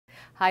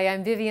Hi,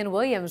 I'm Vivien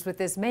Williams with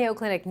this Mayo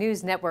Clinic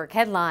News Network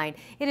headline.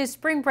 It is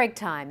spring break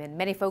time and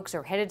many folks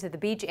are headed to the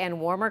beach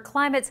and warmer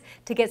climates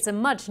to get some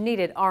much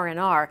needed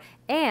R&R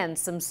and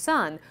some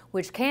sun,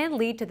 which can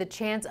lead to the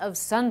chance of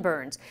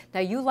sunburns. Now,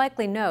 you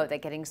likely know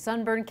that getting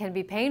sunburned can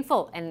be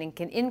painful and it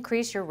can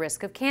increase your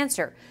risk of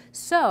cancer.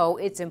 So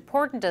it's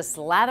important to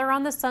slather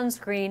on the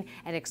sunscreen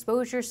and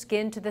expose your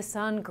skin to the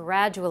sun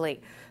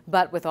gradually.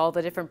 But with all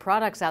the different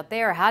products out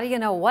there, how do you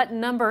know what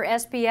number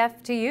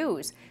SPF to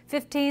use?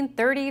 15,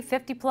 30,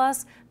 50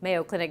 plus?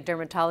 Mayo Clinic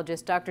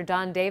dermatologist Dr.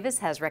 Don Davis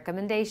has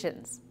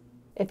recommendations.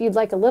 If you'd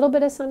like a little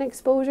bit of sun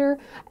exposure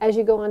as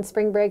you go on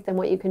spring break, then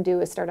what you can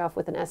do is start off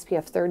with an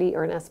SPF 30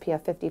 or an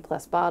SPF 50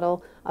 plus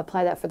bottle.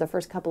 Apply that for the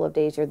first couple of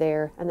days you're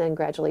there, and then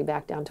gradually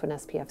back down to an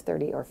SPF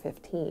 30 or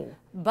 15.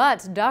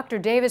 But Dr.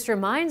 Davis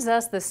reminds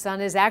us the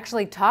sun is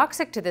actually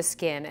toxic to the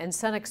skin, and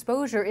sun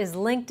exposure is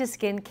linked to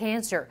skin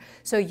cancer.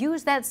 So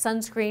use that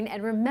sunscreen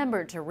and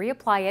remember to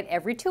reapply it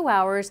every 2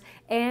 hours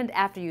and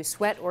after you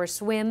sweat or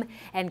swim.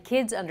 And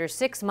kids under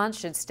 6 months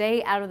should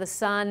stay out of the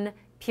sun,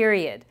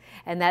 period.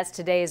 And that's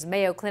today's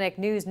Mayo Clinic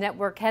News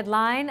Network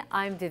headline.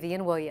 I'm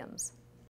Vivien Williams.